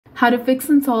How to fix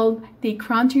and solve the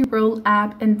Crunchyroll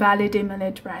app invalid email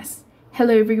address.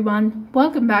 Hello everyone,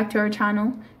 welcome back to our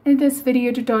channel. In this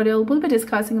video tutorial, we'll be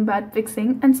discussing about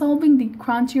fixing and solving the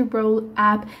Crunchyroll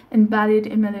app invalid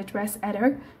email address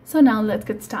error. So now let's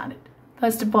get started.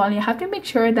 First of all, you have to make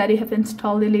sure that you have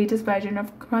installed the latest version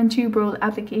of Crunchyroll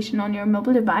application on your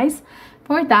mobile device.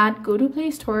 For that, go to Play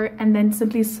Store and then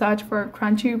simply search for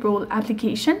Crunchyroll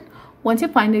application. Once you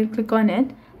find it, click on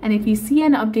it. And if you see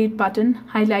an update button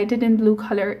highlighted in blue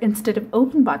color instead of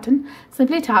open button,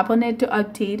 simply tap on it to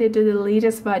update it to the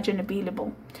latest version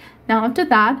available. Now after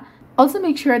that, also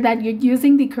make sure that you're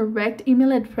using the correct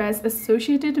email address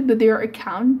associated with your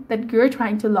account that you're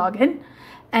trying to log in.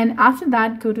 And after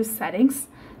that, go to settings,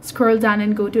 scroll down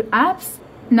and go to apps.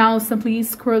 Now simply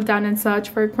scroll down and search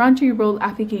for Crunchyroll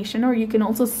application, or you can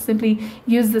also simply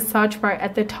use the search bar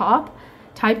at the top.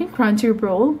 Type in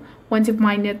Crunchyroll. Once you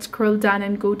find it, scroll down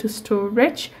and go to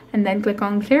storage and then click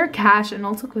on clear cache and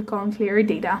also click on clear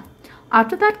data.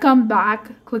 After that, come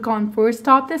back, click on force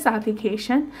stop this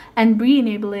application and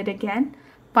re-enable it again.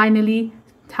 Finally,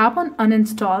 tap on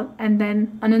uninstall and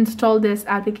then uninstall this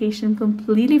application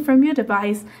completely from your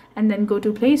device and then go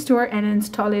to Play Store and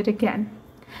install it again.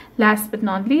 Last but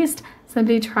not least,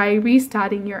 simply try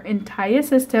restarting your entire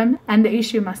system and the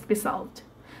issue must be solved.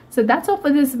 So that's all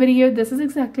for this video. This is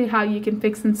exactly how you can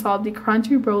fix and solve the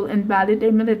Crunchyroll invalid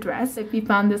email address. If you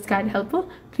found this guide helpful,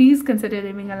 please consider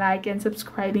leaving a like and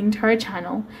subscribing to our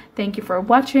channel. Thank you for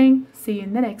watching. See you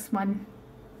in the next one.